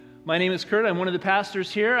My name is Kurt. I'm one of the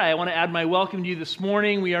pastors here. I want to add my welcome to you this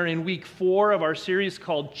morning. We are in week 4 of our series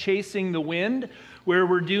called Chasing the Wind, where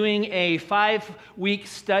we're doing a 5-week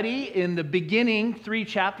study in the beginning 3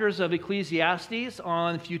 chapters of Ecclesiastes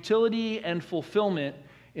on futility and fulfillment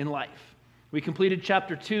in life. We completed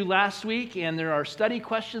chapter 2 last week, and there are study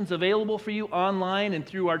questions available for you online and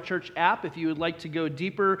through our church app if you would like to go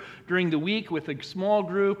deeper during the week with a small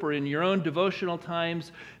group or in your own devotional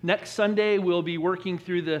times. Next Sunday, we'll be working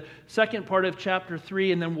through the second part of chapter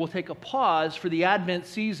 3, and then we'll take a pause for the Advent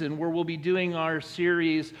season where we'll be doing our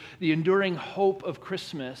series, The Enduring Hope of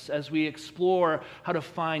Christmas, as we explore how to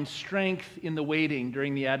find strength in the waiting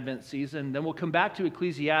during the Advent season. Then we'll come back to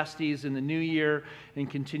Ecclesiastes in the new year and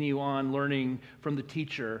continue on learning from the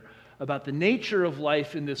teacher about the nature of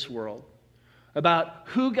life in this world, about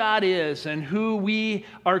who God is and who we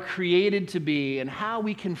are created to be, and how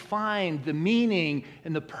we can find the meaning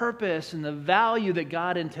and the purpose and the value that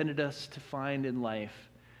God intended us to find in life,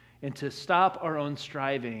 and to stop our own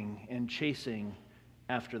striving and chasing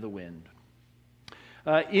after the wind.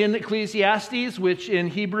 In Ecclesiastes, which in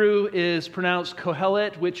Hebrew is pronounced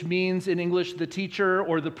Kohelet, which means in English the teacher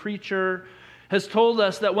or the preacher, has told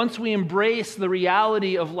us that once we embrace the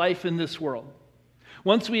reality of life in this world,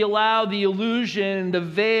 once we allow the illusion, the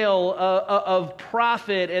veil of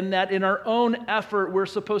profit, and that in our own effort we're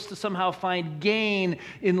supposed to somehow find gain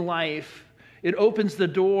in life, it opens the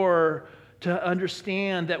door to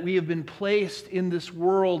understand that we have been placed in this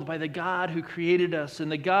world by the God who created us and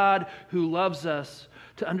the God who loves us,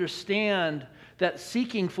 to understand that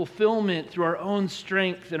seeking fulfillment through our own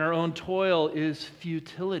strength and our own toil is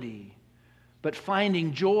futility. But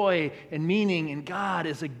finding joy and meaning in God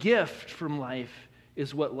as a gift from life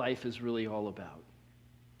is what life is really all about.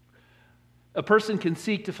 A person can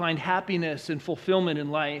seek to find happiness and fulfillment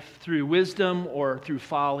in life through wisdom or through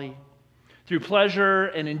folly, through pleasure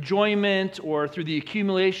and enjoyment, or through the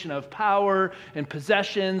accumulation of power and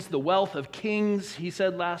possessions, the wealth of kings, he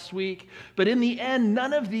said last week. But in the end,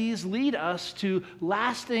 none of these lead us to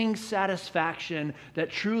lasting satisfaction that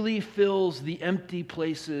truly fills the empty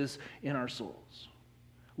places in our souls.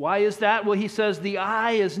 Why is that? Well, he says, the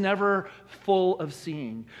eye is never full of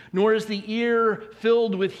seeing, nor is the ear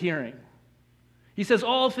filled with hearing. He says,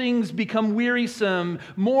 all things become wearisome,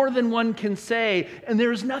 more than one can say, and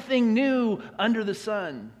there is nothing new under the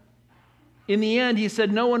sun. In the end, he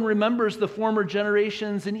said, no one remembers the former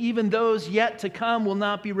generations, and even those yet to come will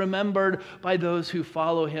not be remembered by those who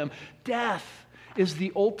follow him. Death is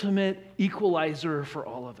the ultimate equalizer for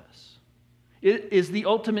all of us. It is the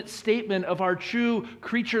ultimate statement of our true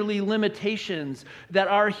creaturely limitations, that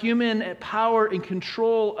our human power and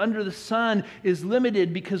control under the sun is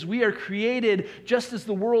limited because we are created just as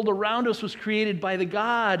the world around us was created by the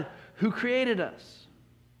God who created us.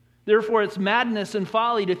 Therefore, it's madness and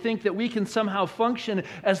folly to think that we can somehow function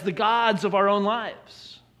as the gods of our own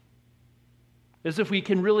lives, as if we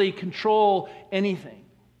can really control anything.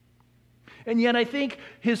 And yet I think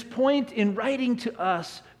his point in writing to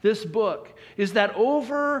us this book is that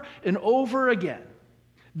over and over again,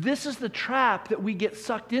 this is the trap that we get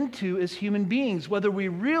sucked into as human beings, whether we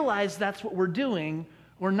realize that's what we're doing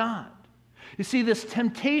or not. You see, this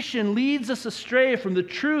temptation leads us astray from the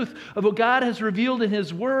truth of what God has revealed in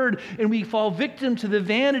his word, and we fall victim to the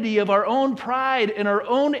vanity of our own pride and our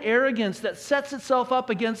own arrogance that sets itself up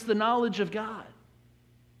against the knowledge of God.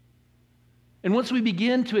 And once we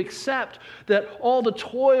begin to accept that all the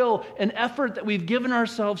toil and effort that we've given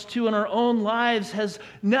ourselves to in our own lives has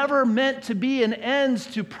never meant to be an ends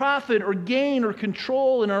to profit or gain or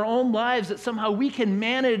control in our own lives, that somehow we can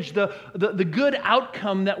manage the good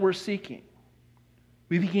outcome that we're seeking,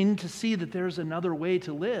 we begin to see that there's another way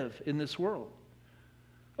to live in this world.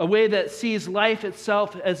 A way that sees life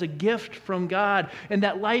itself as a gift from God, and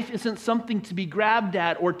that life isn't something to be grabbed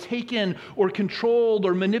at or taken or controlled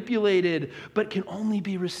or manipulated, but can only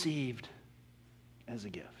be received as a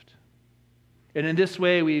gift. And in this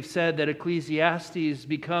way, we've said that Ecclesiastes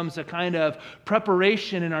becomes a kind of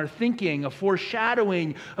preparation in our thinking, a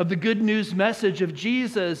foreshadowing of the good news message of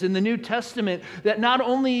Jesus in the New Testament, that not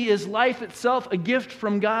only is life itself a gift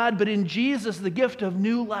from God, but in Jesus the gift of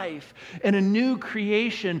new life and a new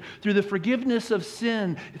creation through the forgiveness of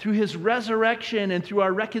sin, through his resurrection, and through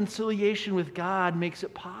our reconciliation with God makes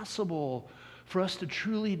it possible for us to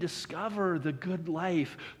truly discover the good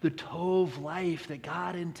life, the Tov life that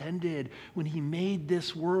God intended when he made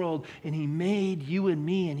this world and he made you and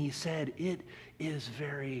me, and he said, it is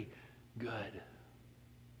very good.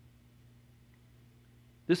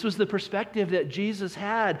 This was the perspective that Jesus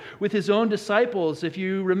had with his own disciples. If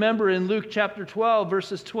you remember in Luke chapter 12,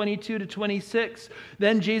 verses 22 to 26,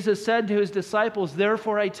 then Jesus said to his disciples,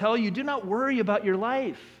 "Therefore I tell you, do not worry about your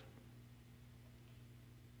life,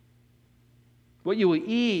 what you will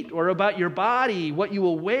eat, or about your body, what you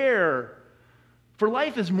will wear. For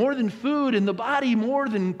life is more than food, and the body more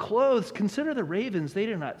than clothes. Consider the ravens. They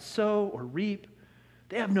do not sow or reap.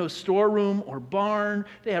 They have no storeroom or barn.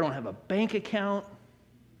 They don't have a bank account.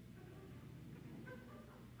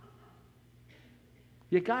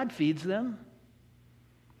 Yet God feeds them.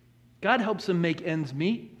 God helps them make ends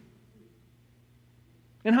meet.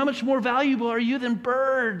 And how much more valuable are you than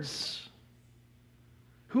birds?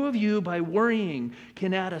 Who of you, by worrying,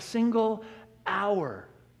 can add a single hour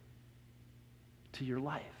to your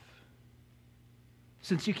life?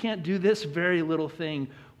 Since you can't do this very little thing,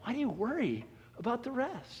 why do you worry about the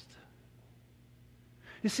rest?"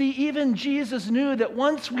 You see, even Jesus knew that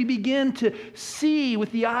once we begin to see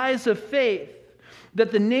with the eyes of faith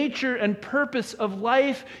that the nature and purpose of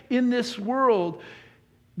life in this world,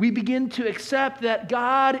 we begin to accept that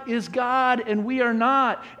God is God and we are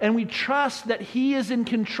not, and we trust that He is in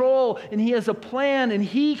control and He has a plan and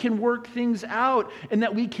He can work things out, and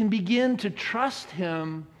that we can begin to trust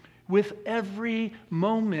Him with every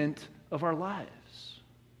moment of our lives.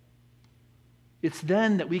 It's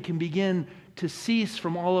then that we can begin to cease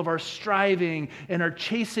from all of our striving and our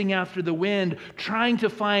chasing after the wind, trying to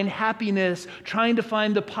find happiness, trying to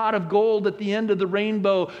find the pot of gold at the end of the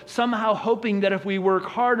rainbow, somehow hoping that if we work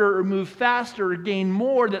harder or move faster or gain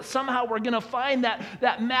more, that somehow we're going to find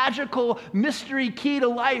that magical mystery key to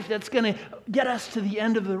life that's going to get us to the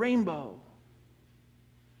end of the rainbow.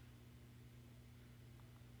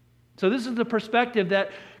 So this is the perspective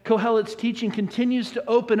that Kohelet's teaching continues to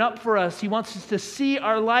open up for us. He wants us to see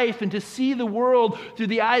our life and to see the world through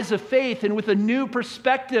the eyes of faith and with a new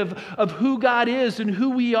perspective of who God is and who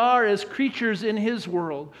we are as creatures in His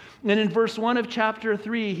world. And in verse 1 of chapter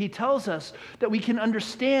 3, he tells us that we can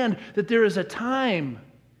understand that there is a time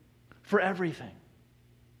for everything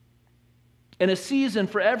and a season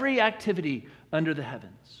for every activity under the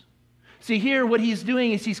heavens. See, here what he's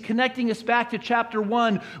doing is he's connecting us back to chapter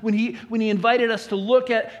 1 when he invited us to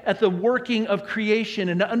look at the working of creation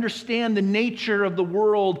and to understand the nature of the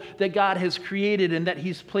world that God has created and that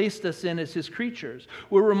He's placed us in as His creatures.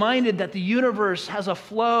 We're reminded that the universe has a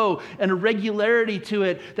flow and a regularity to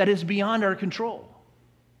it that is beyond our control.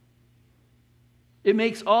 It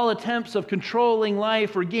makes all attempts of controlling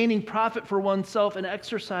life or gaining profit for oneself an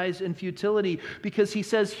exercise in futility, because he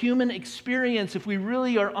says human experience, if we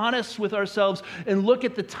really are honest with ourselves and look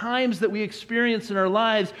at the times that we experience in our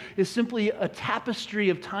lives, is simply a tapestry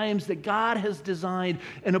of times that God has designed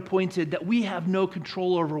and appointed that we have no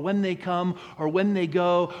control over when they come or when they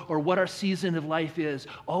go or what our season of life is.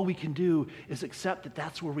 All we can do is accept that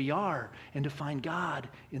that's where we are and to find God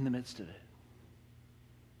in the midst of it.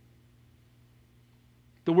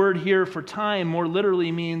 The word here for time more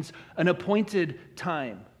literally means an appointed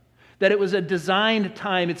time. That it was a designed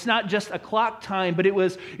time. It's not just a clock time, but it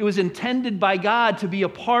was intended by God to be a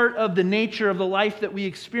part of the nature of the life that we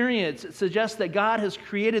experience. It suggests that God has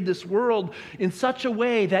created this world in such a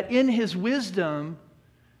way that in His wisdom,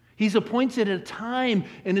 He's appointed a time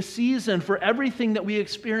and a season for everything that we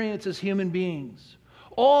experience as human beings.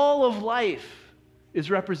 All of life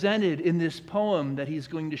is represented in this poem that he's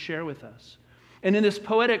going to share with us. And in this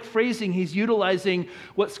poetic phrasing, he's utilizing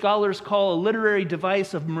what scholars call a literary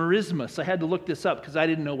device of merismus. I had to look this up because I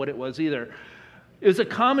didn't know what it was either. It was a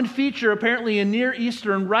common feature apparently in Near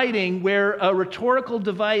Eastern writing where a rhetorical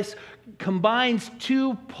device combines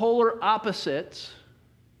two polar opposites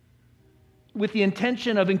with the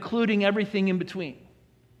intention of including everything in between.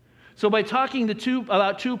 So by talking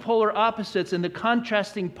about two polar opposites, and the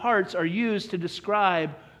contrasting parts are used to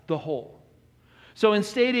describe the whole. So in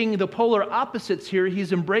stating the polar opposites here,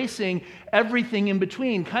 he's embracing everything in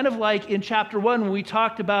between. Kind of like in chapter 1 when we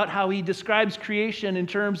talked about how he describes creation in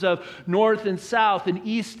terms of north and south and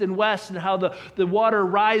east and west, and how the water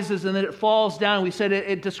rises and then it falls down. We said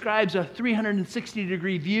it describes a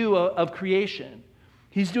 360-degree view of creation.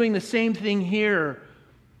 He's doing the same thing here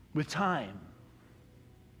with time.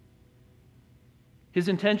 His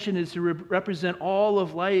intention is to represent all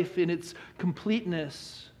of life in its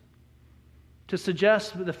completeness. To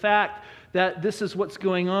suggest the fact that this is what's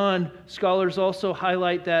going on, scholars also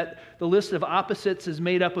highlight that the list of opposites is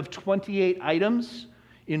made up of 28 items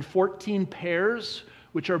in 14 pairs,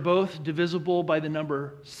 which are both divisible by the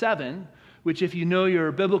number 7, which, if you know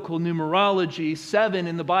your biblical numerology, 7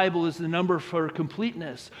 in the Bible is the number for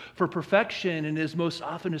completeness, for perfection, and is most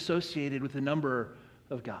often associated with the number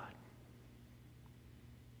of God.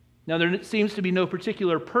 Now, there seems to be no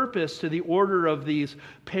particular purpose to the order of these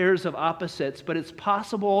pairs of opposites, but it's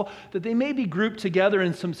possible that they may be grouped together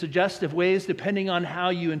in some suggestive ways depending on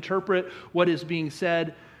how you interpret what is being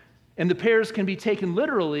said. And the pairs can be taken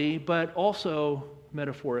literally, but also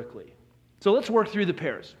metaphorically. So let's work through the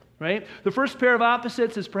pairs, right? The first pair of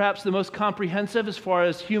opposites is perhaps the most comprehensive as far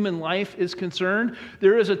as human life is concerned.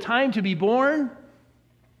 There is a time to be born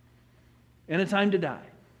and a time to die.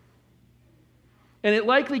 And it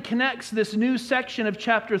likely connects this new section of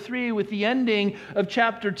chapter 3 with the ending of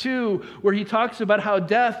chapter 2, where he talks about how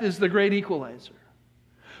death is the great equalizer.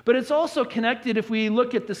 But it's also connected, if we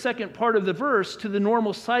look at the second part of the verse, to the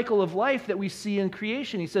normal cycle of life that we see in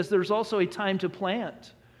creation. He says there's also a time to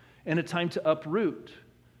plant and a time to uproot.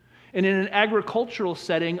 And in an agricultural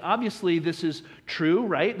setting, obviously this is true,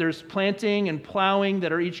 right? There's planting and plowing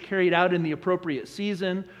that are each carried out in the appropriate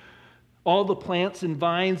season. All the plants and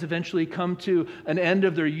vines eventually come to an end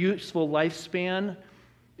of their useful lifespan.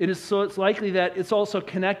 It's likely that it's also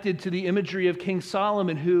connected to the imagery of King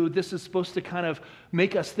Solomon, who this is supposed to kind of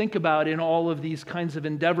make us think about in all of these kinds of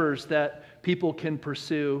endeavors that people can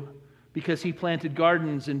pursue, because he planted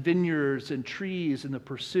gardens and vineyards and trees in the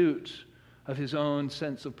pursuit of his own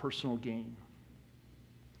sense of personal gain.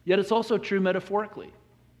 Yet it's also true metaphorically.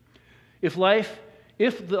 In life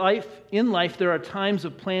there are times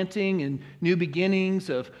of planting and new beginnings,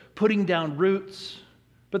 of putting down roots,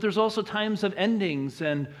 but there's also times of endings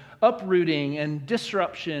and uprooting and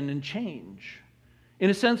disruption and change. In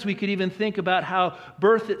a sense, we could even think about how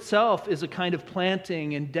birth itself is a kind of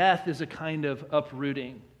planting and death is a kind of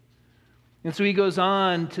uprooting. And so he goes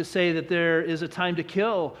on to say that there is a time to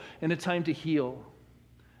kill and a time to heal,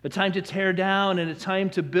 a time to tear down and a time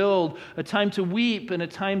to build, a time to weep and a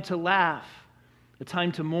time to laugh, a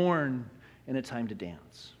time to mourn and a time to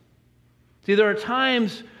dance. See, there are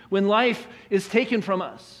times when life is taken from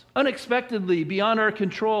us unexpectedly, beyond our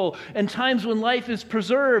control, and times when life is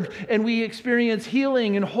preserved and we experience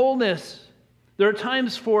healing and wholeness. There are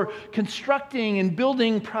times for constructing and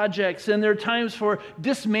building projects, and there are times for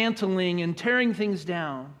dismantling and tearing things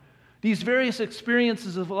down. These various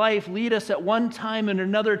experiences of life lead us at one time and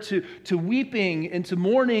another to weeping and to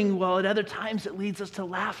mourning, while at other times it leads us to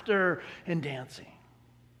laughter and dancing.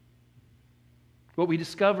 What we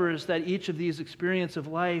discover is that each of these experiences of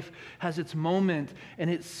life has its moment and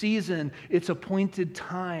its season, its appointed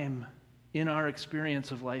time in our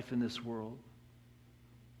experience of life in this world.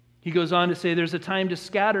 He goes on to say there's a time to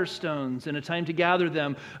scatter stones and a time to gather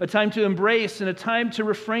them, a time to embrace and a time to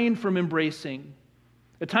refrain from embracing,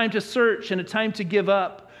 a time to search and a time to give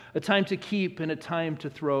up, a time to keep and a time to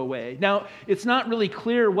throw away. Now, it's not really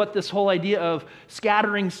clear what this whole idea of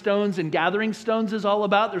scattering stones and gathering stones is all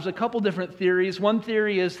about. There's a couple different theories. One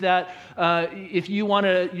theory is that if you want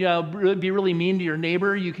to be really mean to your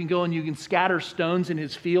neighbor, you can go and you can scatter stones in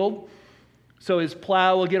his field. So his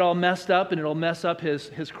plow will get all messed up and it'll mess up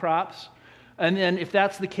his crops. And then if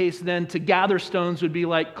that's the case, then to gather stones would be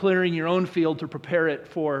like clearing your own field to prepare it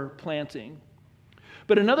for planting.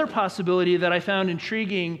 But another possibility that I found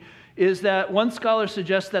intriguing is that one scholar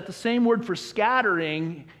suggests that the same word for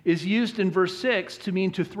scattering is used in verse 6 to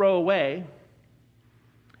mean to throw away,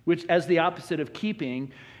 which as the opposite of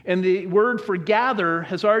keeping. And the word for gather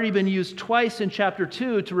has already been used twice in chapter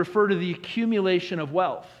 2 to refer to the accumulation of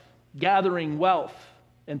wealth, gathering wealth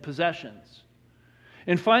and possessions.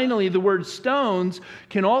 And finally, the word stones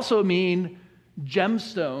can also mean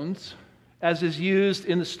gemstones, as is used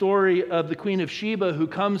in the story of the Queen of Sheba, who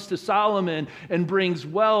comes to Solomon and brings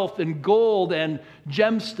wealth and gold and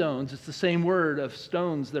gemstones. It's the same word of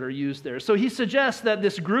stones that are used there. So he suggests that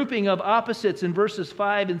this grouping of opposites in verses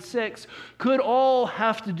 5 and 6 could all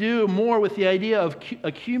have to do more with the idea of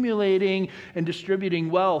accumulating and distributing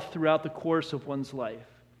wealth throughout the course of one's life.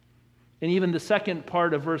 And even the second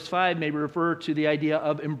part of verse 5 may refer to the idea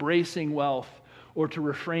of embracing wealth or to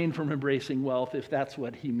refrain from embracing wealth, if that's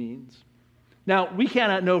what he means. Now, we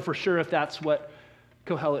cannot know for sure if that's what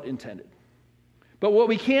Kohelet intended. But what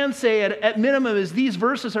we can say at minimum is these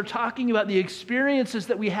verses are talking about the experiences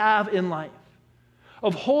that we have in life,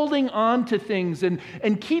 of holding on to things and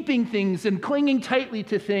keeping things and clinging tightly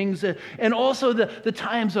to things, and also the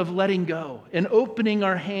times of letting go and opening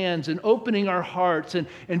our hands and opening our hearts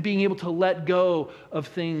and being able to let go of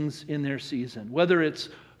things in their season, whether it's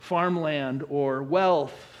farmland or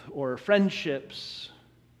wealth or friendships.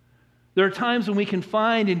 There are times when we can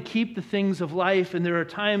find and keep the things of life, and there are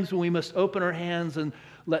times when we must open our hands and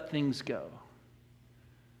let things go.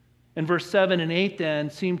 And verse 7 and 8 then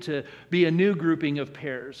seem to be a new grouping of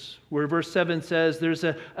pairs, where verse 7 says there's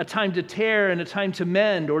a time to tear and a time to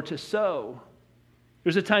mend or to sow.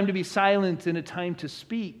 There's a time to be silent and a time to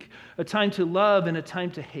speak, a time to love and a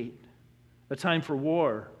time to hate, a time for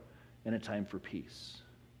war and a time for peace.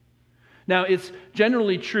 Now, it's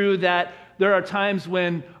generally true that there are times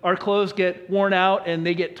when our clothes get worn out and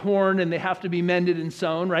they get torn and they have to be mended and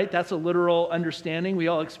sewn, right? That's a literal understanding. We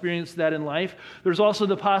all experience that in life. There's also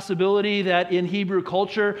the possibility that in Hebrew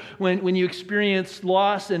culture, when you experience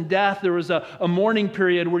loss and death, there was a mourning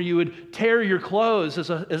period where you would tear your clothes as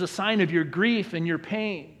a sign of your grief and your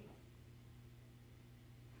pain.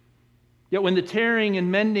 Yet when the tearing and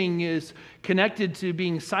mending is connected to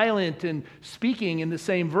being silent and speaking in the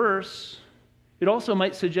same verse, it also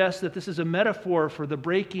might suggest that this is a metaphor for the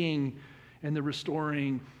breaking and the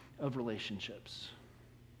restoring of relationships.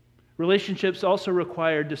 Relationships also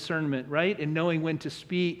require discernment, right? And knowing when to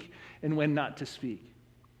speak and when not to speak.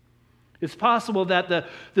 It's possible that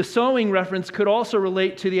the sewing reference could also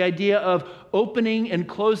relate to the idea of opening and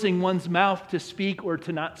closing one's mouth to speak or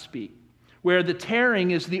to not speak, where the tearing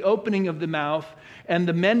is the opening of the mouth and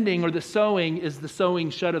the mending or the sewing is the sewing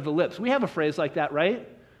shut of the lips. We have a phrase like that, right?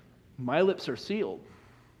 My lips are sealed.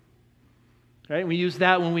 Right? We use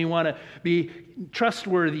that when we want to be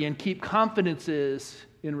trustworthy and keep confidences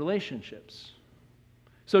in relationships.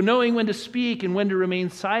 So knowing when to speak and when to remain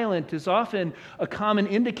silent is often a common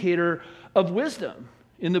indicator of wisdom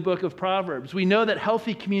in the book of Proverbs. We know that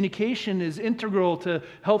healthy communication is integral to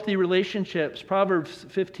healthy relationships. Proverbs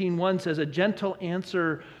 15:1 says, "A gentle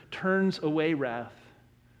answer turns away wrath,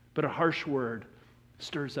 but a harsh word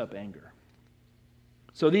stirs up anger."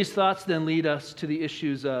 So these thoughts then lead us to the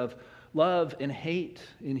issues of love and hate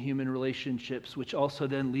in human relationships, which also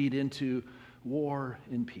then lead into war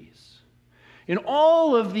and peace. In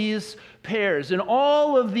all of these pairs, in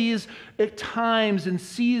all of these times and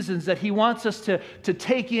seasons that he wants us to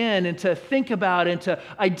take in and to think about and to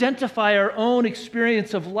identify our own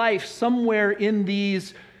experience of life somewhere in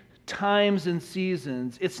these times and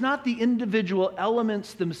seasons, it's not the individual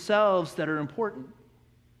elements themselves that are important,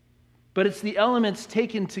 but it's the elements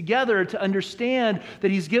taken together to understand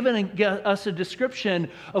that he's given us a description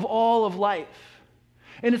of all of life.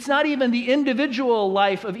 And it's not even the individual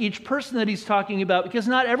life of each person that he's talking about, because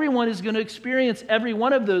not everyone is going to experience every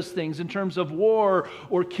one of those things in terms of war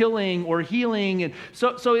or killing or healing. And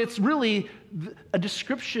so it's really a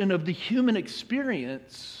description of the human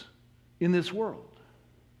experience in this world.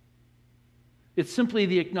 It's simply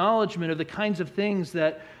the acknowledgement of the kinds of things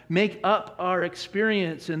that make up our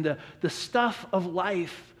experience and the stuff of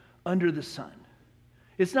life under the sun.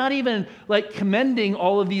 It's not even like commending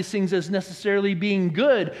all of these things as necessarily being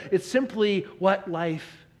good. It's simply what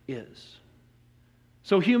life is.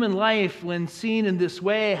 So human life, when seen in this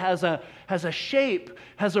way, has a shape,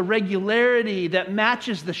 has a regularity that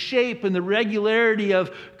matches the shape and the regularity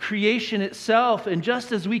of creation itself. And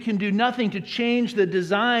just as we can do nothing to change the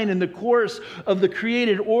design and the course of the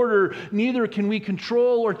created order, neither can we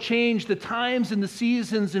control or change the times and the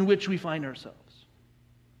seasons in which we find ourselves.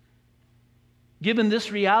 Given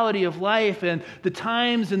this reality of life and the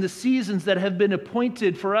times and the seasons that have been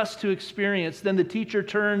appointed for us to experience, then the teacher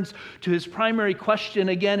turns to his primary question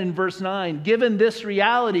again in verse 9. Given this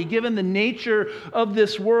reality, given the nature of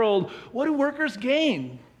this world, what do workers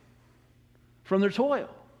gain from their toil?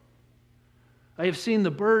 I have seen the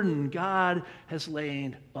burden God has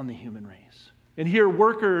laid on the human race. And here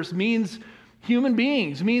workers means human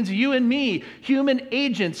beings, means you and me, human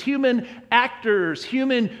agents, human actors,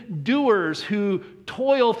 human doers who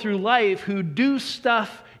toil through life, who do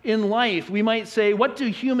stuff in life. We might say, what do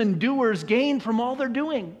human doers gain from all they're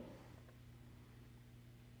doing?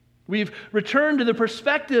 We've returned to the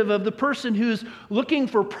perspective of the person who's looking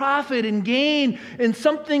for profit and gain and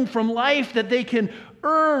something from life that they can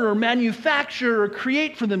earn or manufacture or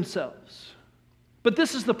create for themselves. But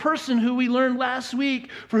this is the person who we learned last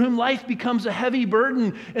week for whom life becomes a heavy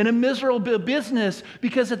burden and a miserable business,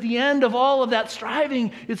 because at the end of all of that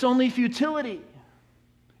striving, it's only futility.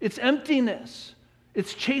 It's emptiness.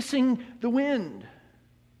 It's chasing the wind.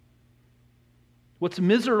 What's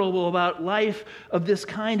miserable about life of this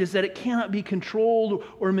kind is that it cannot be controlled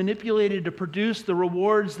or manipulated to produce the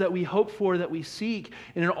rewards that we hope for, that we seek.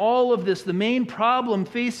 And in all of this, the main problem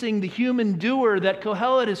facing the human doer that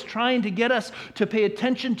Kohelet is trying to get us to pay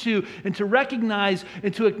attention to and to recognize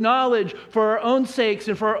and to acknowledge for our own sakes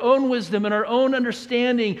and for our own wisdom and our own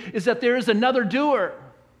understanding is that there is another doer.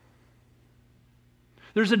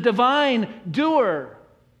 There's a divine doer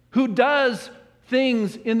who does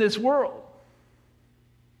things in this world,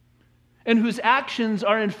 and whose actions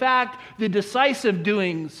are in fact the decisive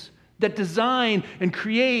doings that design and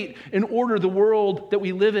create and order the world that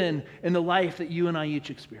we live in and the life that you and I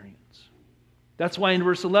each experience. That's why in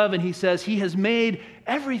verse 11 he says, He has made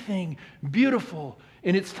everything beautiful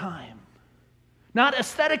in its time. Not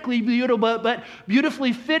aesthetically beautiful, but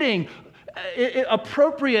beautifully fitting,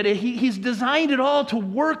 appropriate. He's designed it all to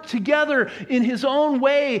work together in His own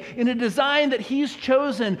way, in a design that He's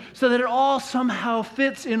chosen, so that it all somehow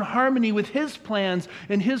fits in harmony with His plans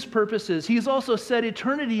and His purposes. He's also set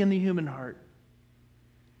eternity in the human heart.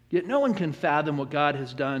 Yet no one can fathom what God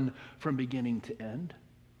has done from beginning to end.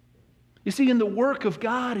 You see, in the work of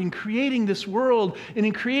God in creating this world and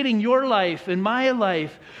in creating your life and my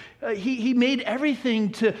life, He made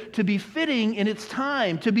everything to be fitting in its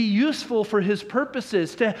time, to be useful for His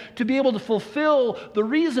purposes, to be able to fulfill the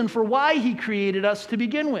reason for why He created us to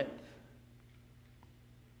begin with.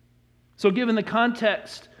 So given the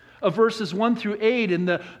context of verses 1 through 8 in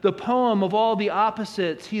the poem of all the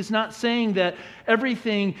opposites, he's not saying that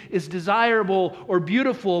everything is desirable or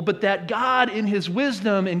beautiful, but that God in His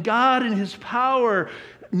wisdom and God in His power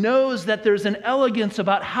knows that there's an elegance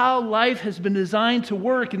about how life has been designed to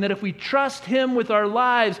work, and that if we trust Him with our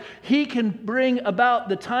lives, He can bring about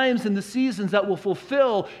the times and the seasons that will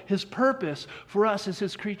fulfill His purpose for us as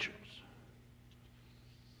His creatures.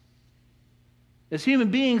 As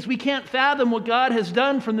human beings, we can't fathom what God has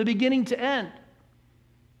done from the beginning to end.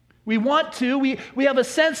 We want to. We have a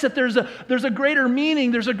sense that there's a greater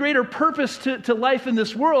meaning, there's a greater purpose to life in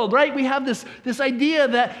this world, right? We have this idea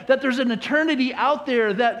that there's an eternity out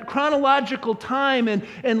there, that chronological time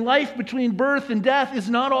and life between birth and death is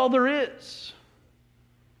not all there is.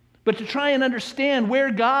 But to try and understand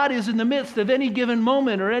where God is in the midst of any given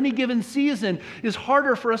moment or any given season is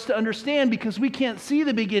harder for us to understand because we can't see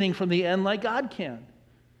the beginning from the end like God can.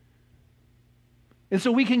 And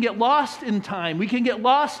so we can get lost in time. We can get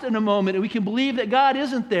lost in a moment, and we can believe that God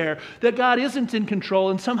isn't there, that God isn't in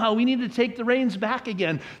control, and somehow we need to take the reins back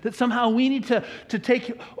again, that somehow we need to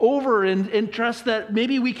take over and trust that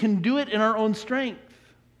maybe we can do it in our own strength.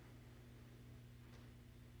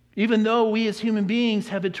 Even though we as human beings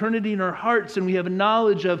have eternity in our hearts and we have a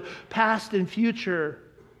knowledge of past and future,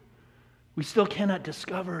 we still cannot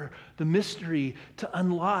discover the mystery to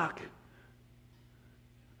unlock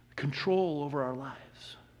control over our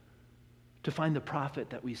lives, to find the profit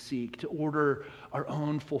that we seek, to order our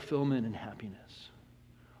own fulfillment and happiness.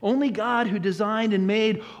 Only God, who designed and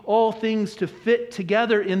made all things to fit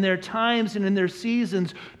together in their times and in their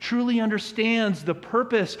seasons, truly understands the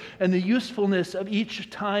purpose and the usefulness of each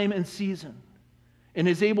time and season, and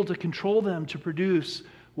is able to control them to produce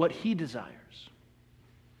what He desires.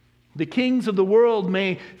 The kings of the world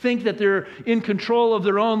may think that they're in control of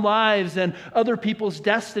their own lives and other people's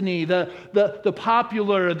destiny, the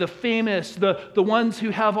popular, the famous, the ones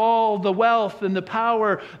who have all the wealth and the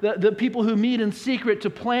power, the people who meet in secret to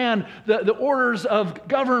plan the orders of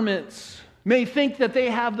governments may think that they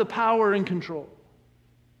have the power and control.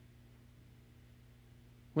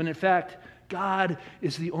 When in fact, God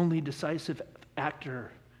is the only decisive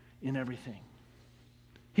actor in everything.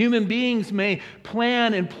 Human beings may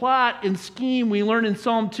plan and plot and scheme. We learn in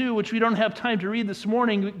Psalm 2, which we don't have time to read this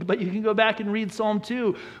morning, but you can go back and read Psalm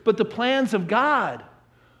 2. But the plans of God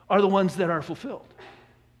are the ones that are fulfilled.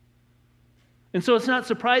 And so it's not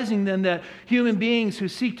surprising then that human beings who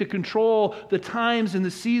seek to control the times and the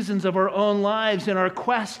seasons of our own lives in our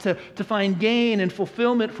quest to find gain and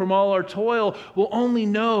fulfillment from all our toil will only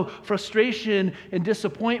know frustration and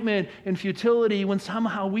disappointment and futility when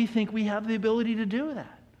somehow we think we have the ability to do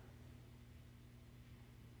that.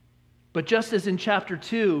 But just as in chapter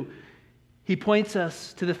 2, he points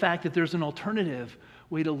us to the fact that there's an alternative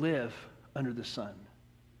way to live under the sun.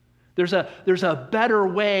 There's a better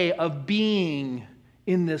way of being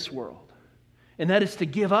in this world. And that is to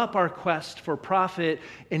give up our quest for profit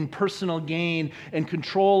and personal gain and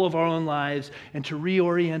control of our own lives, and to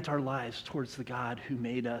reorient our lives towards the God who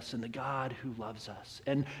made us and the God who loves us.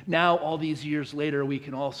 And now, all these years later, we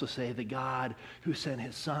can also say the God who sent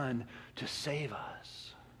His Son to save us.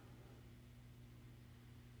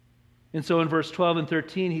 And so in verse 12 and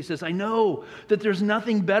 13, he says, I know that there's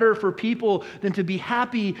nothing better for people than to be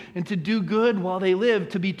happy and to do good while they live,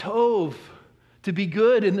 to be tov, to be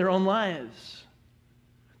good in their own lives.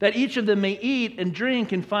 That each of them may eat and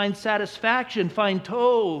drink and find satisfaction, find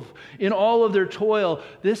tov in all of their toil.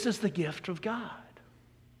 This is the gift of God.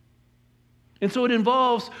 And so it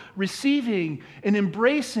involves receiving and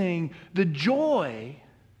embracing the joy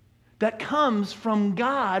that comes from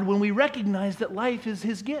God when we recognize that life is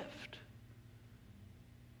His gift.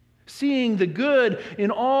 Seeing the good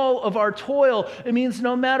in all of our toil, it means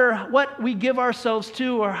no matter what we give ourselves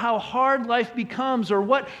to or how hard life becomes or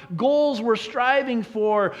what goals we're striving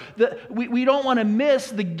for, we don't want to miss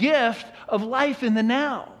the gift of life in the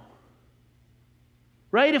now.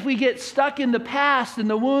 Right? If we get stuck in the past and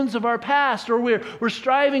the wounds of our past, or we're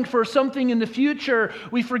striving for something in the future,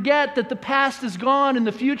 we forget that the past is gone and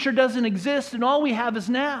the future doesn't exist and all we have is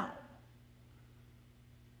now.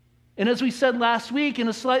 And as we said last week in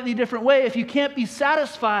a slightly different way, if you can't be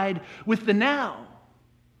satisfied with the now,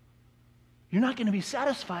 you're not going to be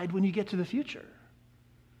satisfied when you get to the future.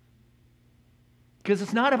 Because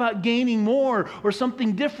it's not about gaining more or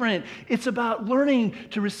something different. It's about learning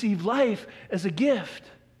to receive life as a gift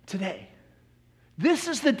today. This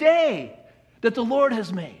is the day that the Lord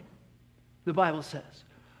has made, the Bible says.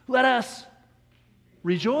 Let us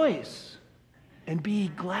rejoice and be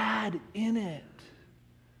glad in it.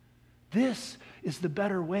 This is the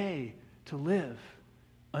better way to live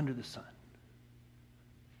under the sun.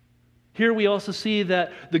 Here we also see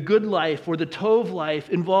that the good life or the Tov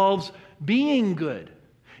life involves being good.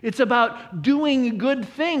 It's about doing good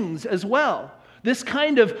things as well. This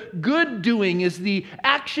kind of good doing is the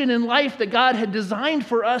action in life that God had designed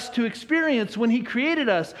for us to experience when He created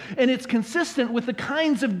us. And it's consistent with the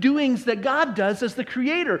kinds of doings that God does as the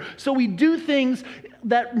Creator. So we do things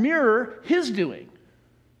that mirror His doing.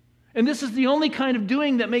 And this is the only kind of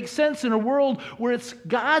doing that makes sense in a world where it's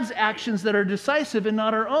God's actions that are decisive and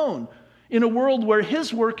not our own. In a world where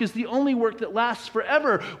His work is the only work that lasts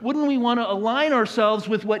forever, wouldn't we want to align ourselves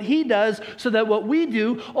with what He does so that what we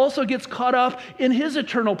do also gets caught up in His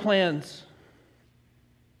eternal plans?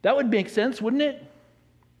 That would make sense, wouldn't it?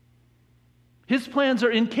 His plans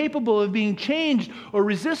are incapable of being changed or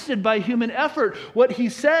resisted by human effort. What He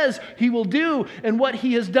says He will do and what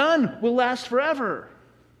He has done will last forever.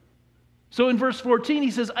 So in verse 14,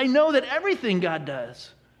 He says, I know that everything God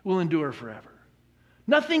does will endure forever.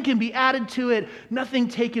 Nothing can be added to it, nothing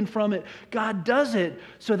taken from it. God does it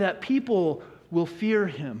so that people will fear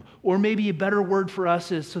Him. Or maybe a better word for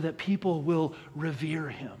us is so that people will revere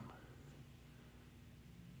Him.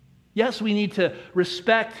 Yes, we need to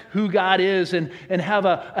respect who God is and have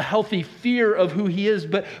a healthy fear of who He is,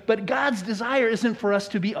 but God's desire isn't for us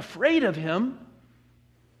to be afraid of Him.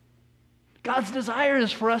 God's desire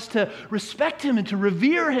is for us to respect Him and to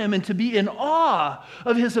revere Him and to be in awe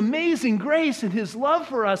of His amazing grace and His love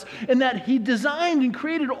for us, and that He designed and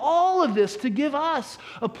created all of this to give us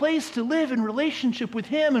a place to live in relationship with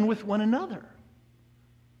Him and with one another.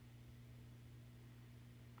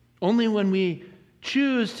 Only when we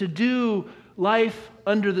choose to do life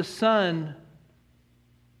under the sun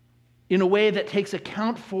in a way that takes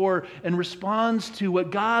account for and responds to what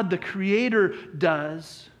God, the Creator,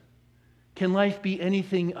 does, can life be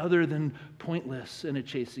anything other than pointless and a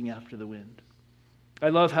chasing after the wind? I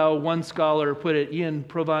love how one scholar put it. Ian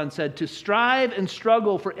Provan said, to strive and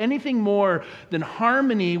struggle for anything more than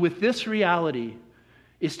harmony with this reality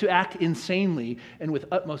is to act insanely and with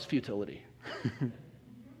utmost futility.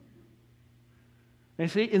 And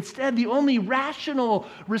see, instead, the only rational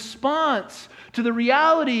response to the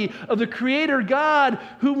reality of the Creator God,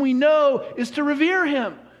 whom we know, is to revere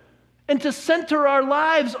Him and to center our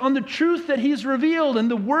lives on the truth that He's revealed and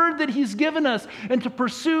the word that He's given us, and to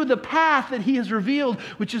pursue the path that He has revealed,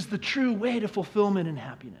 which is the true way to fulfillment and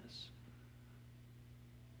happiness.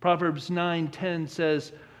 Proverbs 9:10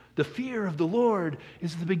 says, the fear of the Lord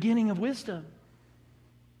is the beginning of wisdom,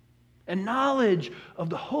 and knowledge of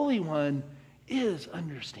the Holy One is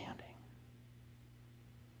understanding.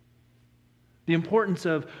 The importance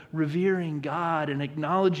of revering God and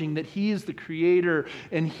acknowledging that He is the Creator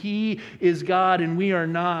and He is God and we are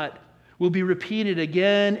not will be repeated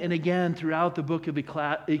again and again throughout the book of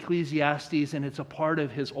Ecclesiastes, and it's a part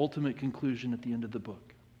of His ultimate conclusion at the end of the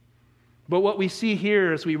book. But what we see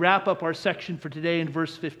here as we wrap up our section for today in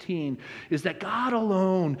verse 15 is that God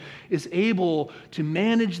alone is able to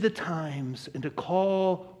manage the times and to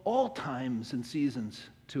call all times and seasons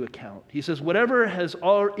to account. He says, whatever has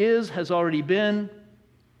already been,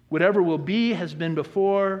 whatever will be has been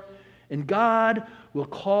before, and God will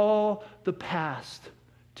call the past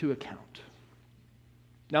to account.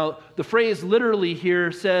 Now, the phrase literally here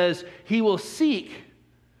says, He will seek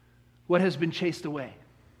what has been chased away.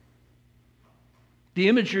 The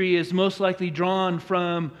imagery is most likely drawn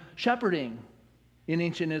from shepherding in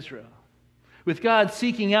ancient Israel, with God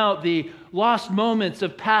seeking out the lost moments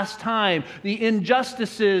of past time, the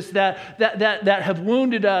injustices that have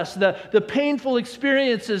wounded us, the painful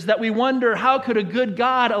experiences that we wonder, how could a good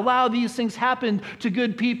God allow these things happen to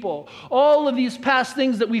good people? All of these past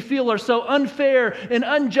things that we feel are so unfair and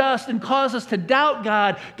unjust and cause us to doubt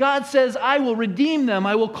God. God says, I will redeem them.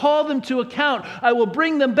 I will call them to account. I will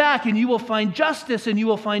bring them back, and you will find justice, and you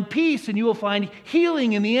will find peace, and you will find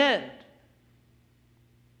healing in the end.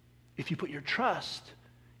 If you put your trust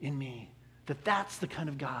in me, that's the kind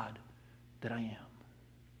of God that I am.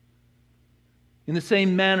 In the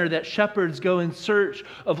same manner that shepherds go in search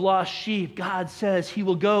of lost sheep, God says he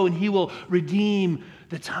will go and he will redeem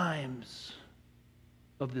the times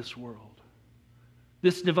of this world.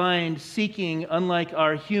 This divine seeking, unlike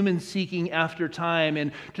our human seeking after time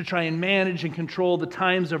and to try and manage and control the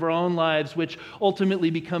times of our own lives, which ultimately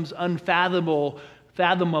becomes unfathomable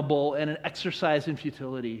and an exercise in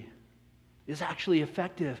futility, is actually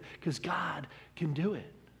effective because God can do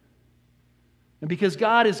it. And because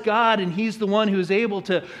God is God and he's the one who is able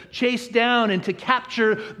to chase down and to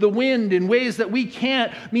capture the wind in ways that we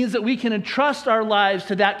can't, means that we can entrust our lives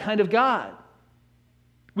to that kind of God.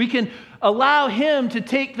 We can allow him to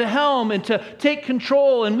take the helm and to take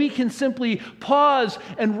control, and we can simply pause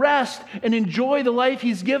and rest and enjoy the life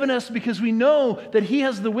he's given us because we know that he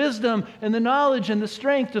has the wisdom and the knowledge and the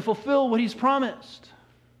strength to fulfill what he's promised.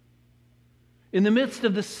 In the midst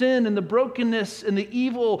of the sin and the brokenness and the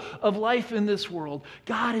evil of life in this world,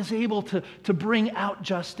 God is able to bring out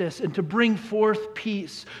justice and to bring forth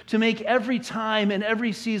peace, to make every time and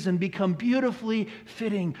every season become beautifully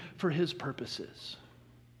fitting for his purposes.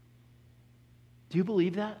 Do you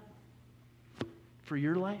believe that for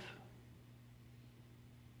your life?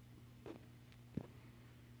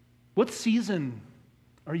 What season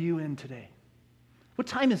are you in today? What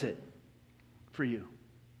time is it for you?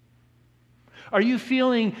 Are you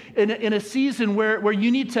feeling in a season where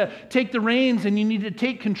you need to take the reins and you need to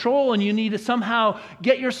take control and you need to somehow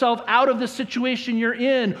get yourself out of the situation you're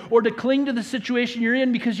in or to cling to the situation you're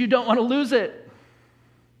in because you don't want to lose it?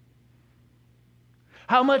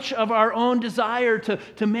 How much of our own desire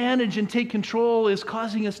to manage and take control is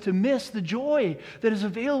causing us to miss the joy that is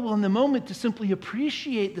available in the moment to simply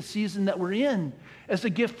appreciate the season that we're in as a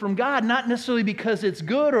gift from God, not necessarily because it's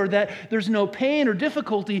good or that there's no pain or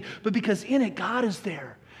difficulty, but because in it God is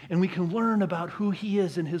there and we can learn about who he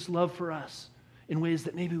is and his love for us in ways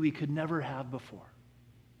that maybe we could never have before.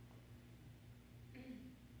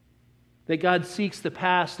 That God seeks the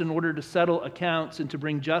past in order to settle accounts and to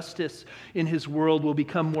bring justice in his world will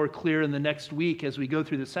become more clear in the next week as we go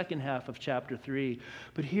through the second half of chapter 3.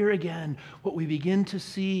 But here again, what we begin to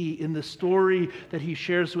see in the story that he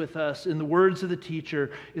shares with us, in the words of the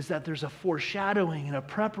teacher, is that there's a foreshadowing and a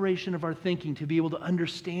preparation of our thinking to be able to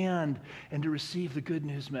understand and to receive the good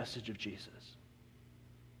news message of Jesus.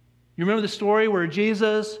 You remember the story where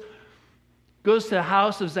Jesus goes to the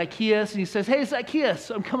house of Zacchaeus and he says, "Hey,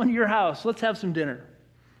 Zacchaeus, I'm coming to your house. Let's have some dinner,"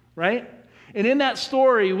 right? And in that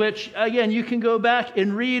story, which, again, you can go back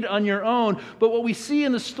and read on your own, but what we see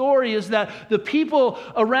in the story is that the people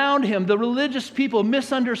around him, the religious people,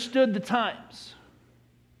 misunderstood the times.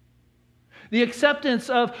 The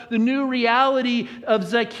acceptance of the new reality of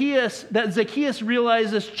Zacchaeus, that Zacchaeus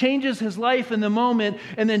realizes changes his life in the moment,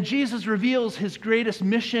 and then Jesus reveals his greatest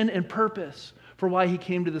mission and purpose for why he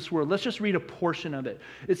came to this world. Let's just read a portion of it.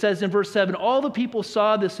 It says in verse 7, all the people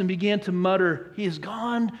saw this and began to mutter, "He is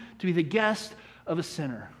gone to be the guest of a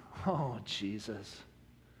sinner." Oh, Jesus.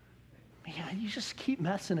 Man, you just keep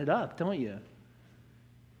messing it up, don't you?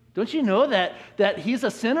 Don't you know that he's a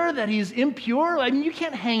sinner, that he's impure? I mean, you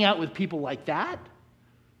can't hang out with people like that.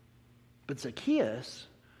 But Zacchaeus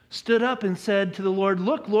stood up and said to the Lord,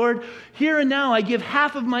 "Look, Lord, here and now I give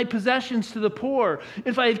half of my possessions to the poor.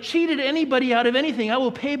 If I have cheated anybody out of anything, I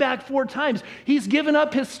will pay back 4 times. He's given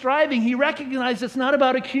up his striving. He recognized it's not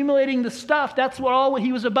about accumulating the stuff. That's what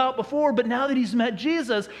he was about before. But now that he's met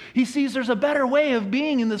Jesus, he sees there's a better way of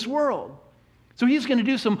being in this world. So he's going to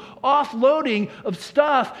do some offloading of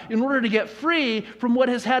stuff in order to get free from what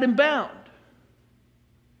has had him bound."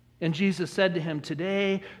 And Jesus said to him,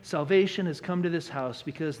 "Today salvation has come to this house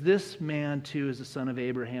because this man too is the son of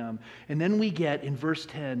Abraham." And then we get in verse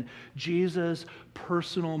 10, Jesus'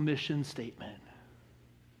 personal mission statement.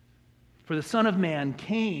 "For the Son of Man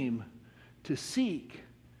came to seek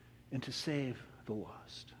and to save the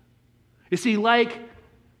lost." You see, like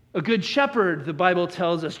a good shepherd, the Bible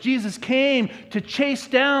tells us, Jesus came to chase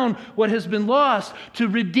down what has been lost, to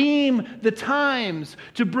redeem the times,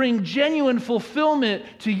 to bring genuine fulfillment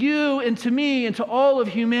to you and to me and to all of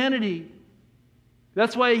humanity.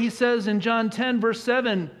 That's why he says in John 10, verse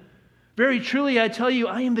 7, "Very truly I tell you,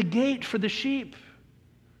 I am the gate for the sheep.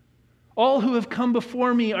 All who have come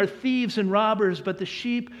before me are thieves and robbers, but the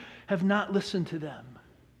sheep have not listened to them.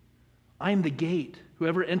 I am the gate.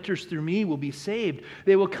 Whoever enters through me will be saved.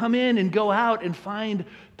 They will come in and go out and find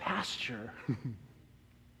pasture."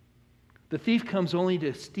 "The thief comes only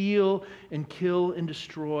to steal and kill and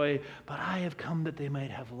destroy, but I have come that they might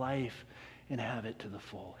have life and have it to the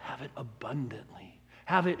full, have it abundantly,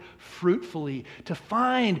 have it fruitfully, to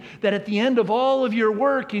find that at the end of all of your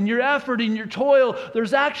work and your effort and your toil,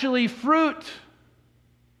 there's actually fruit.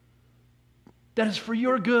 that is for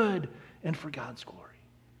your good and for God's glory.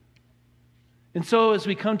 And so as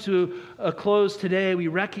we come to a close today, we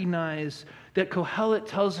recognize that Kohelet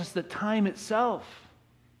tells us that time itself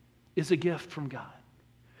is a gift from God.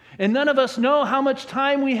 And none of us know how much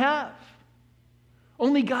time we have.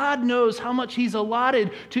 Only God knows how much He's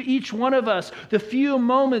allotted to each one of us, the few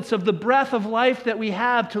moments of the breath of life that we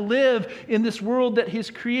have to live in this world that He's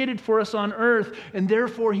created for us on earth. And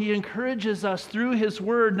therefore, He encourages us through His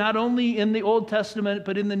Word, not only in the Old Testament,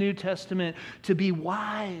 but in the New Testament, to be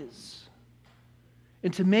wise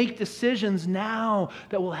and to make decisions now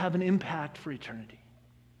that will have an impact for eternity.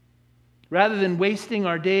 Rather than wasting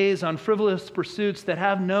our days on frivolous pursuits that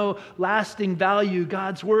have no lasting value,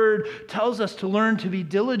 God's Word tells us to learn to be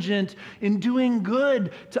diligent in doing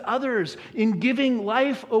good to others, in giving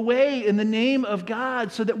life away in the name of God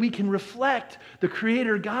so that we can reflect the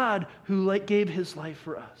Creator God who gave His life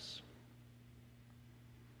for us.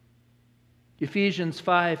 Ephesians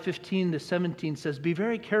 5:15-17 says, "Be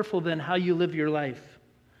very careful then how you live your life."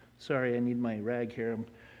 Sorry, I need my rag here. I'm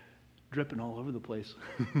dripping all over the place.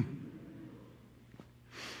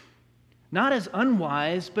 Not as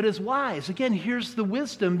unwise, but as wise. Again, here's the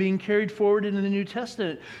wisdom being carried forward into the New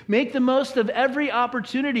Testament. Make the most of every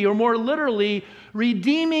opportunity, or more literally,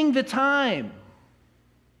 redeeming the time,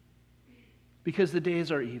 because the days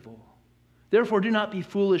are evil. Therefore, do not be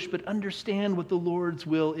foolish, but understand what the Lord's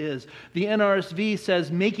will is. The NRSV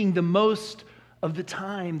says, making the most of the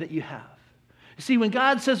time that you have. See, when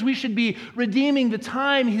God says we should be redeeming the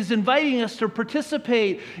time, He's inviting us to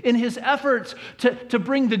participate in His efforts to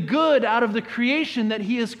bring the good out of the creation that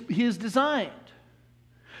He has designed.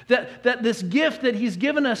 That this gift that He's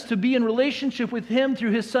given us to be in relationship with Him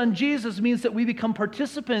through His Son Jesus means that we become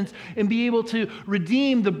participants and be able to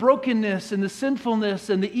redeem the brokenness and the sinfulness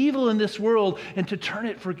and the evil in this world and to turn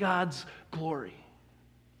it for God's glory.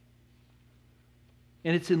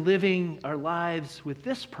 And it's in living our lives with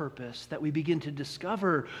this purpose that we begin to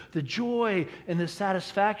discover the joy and the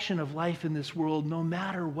satisfaction of life in this world, no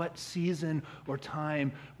matter what season or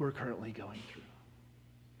time we're currently going through.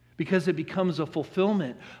 Because it becomes a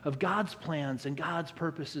fulfillment of God's plans and God's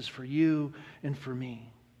purposes for you and for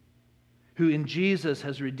me, who in Jesus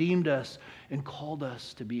has redeemed us and called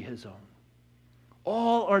us to be His own.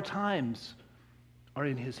 All our times are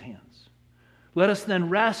in His hands. Let us then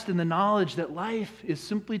rest in the knowledge that life is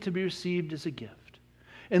simply to be received as a gift,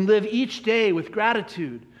 and live each day with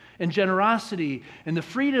gratitude and generosity and the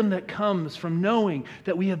freedom that comes from knowing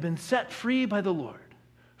that we have been set free by the Lord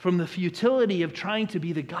from the futility of trying to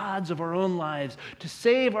be the gods of our own lives, to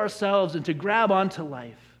save ourselves and to grab onto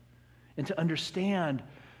life, and to understand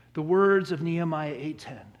the words of Nehemiah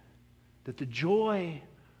 8:10, that the joy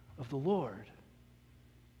of the Lord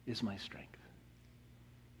is my strength.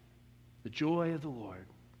 The joy of the Lord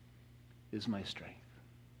is my strength.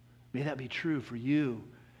 May that be true for you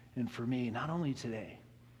and for me, not only today,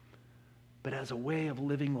 but as a way of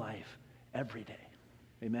living life every day.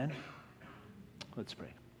 Amen? Let's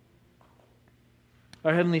pray.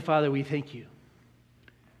 Our Heavenly Father, we thank You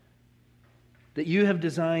that You have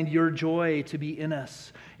designed Your joy to be in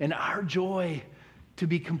us and our joy to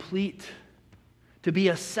be complete, to be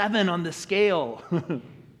a 7 on the scale.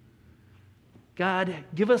 God,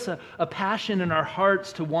 give us a passion in our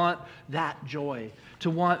hearts to want that joy, to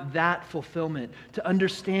want that fulfillment, to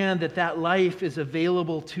understand that that life is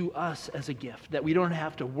available to us as a gift, that we don't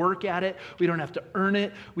have to work at it, we don't have to earn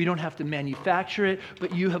it, we don't have to manufacture it,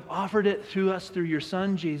 but You have offered it through us, through Your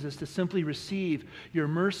Son, Jesus, to simply receive Your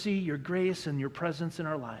mercy, Your grace, and Your presence in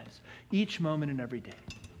our lives, each moment and every day.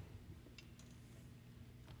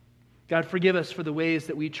 God, forgive us for the ways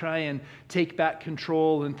that we try and take back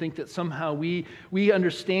control and think that somehow we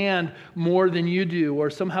understand more than You do, or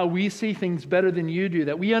somehow we see things better than You do,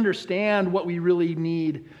 that we understand what we really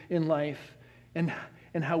need in life and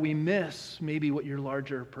how we miss maybe what Your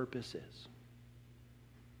larger purpose is.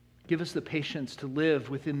 Give us the patience to live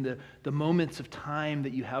within the moments of time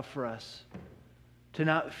that You have for us, to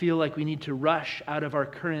not feel like we need to rush out of our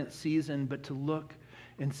current season, but to look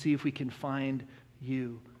and see if we can find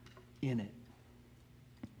You in it.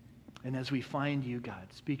 And as we find You,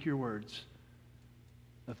 God, speak Your words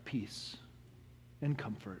of peace and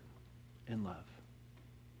comfort and love.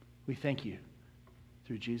 We thank You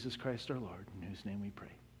through Jesus Christ our Lord, in whose name we pray.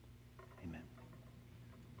 Amen.